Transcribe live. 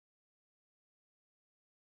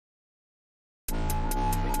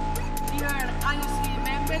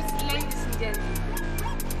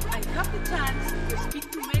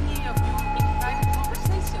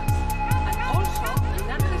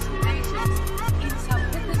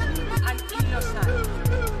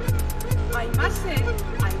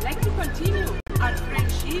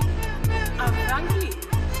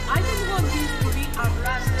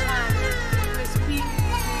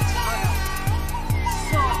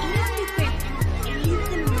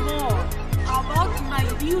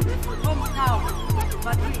beautiful hometown,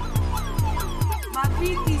 Madrid.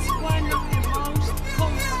 Madrid is one of the most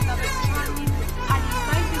comfortable, charming, and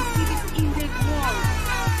inviting cities in the world.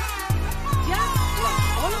 Just like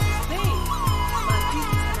all of Spain, Madrid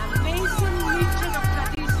is an amazing mixture of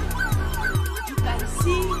traditions. You can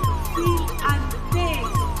see, feel, and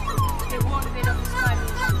taste the wonder of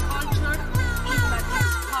Spanish culture in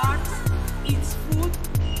Madrid's parks, its food,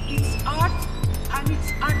 its art, and its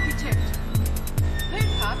architecture.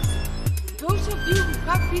 Perhaps those of you who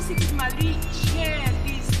have visited Madrid share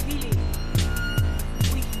this feeling.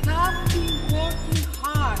 We have been working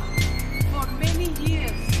hard for many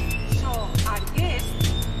years, so our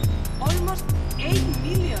guests, almost 8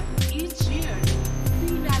 million each year,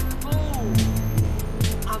 feel at home.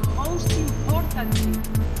 And most importantly,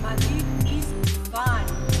 Madrid is fun.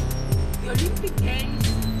 The Olympic Games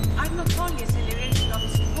are not only a celebration of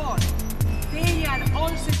sport, they are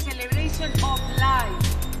also a celebration of life.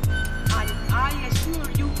 And I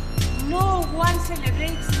assure you, no one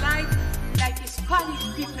celebrates life like Spanish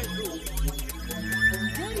people do.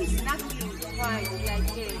 There is nothing quite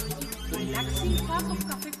like a relaxing cup of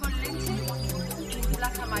café con leche in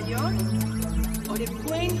Plaza Mayor, or a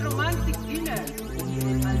quaint romantic dinner in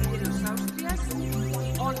the Madrid de los Austrias,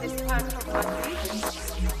 or the parts of Madrid.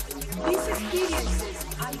 These experiences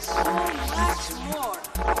and so much more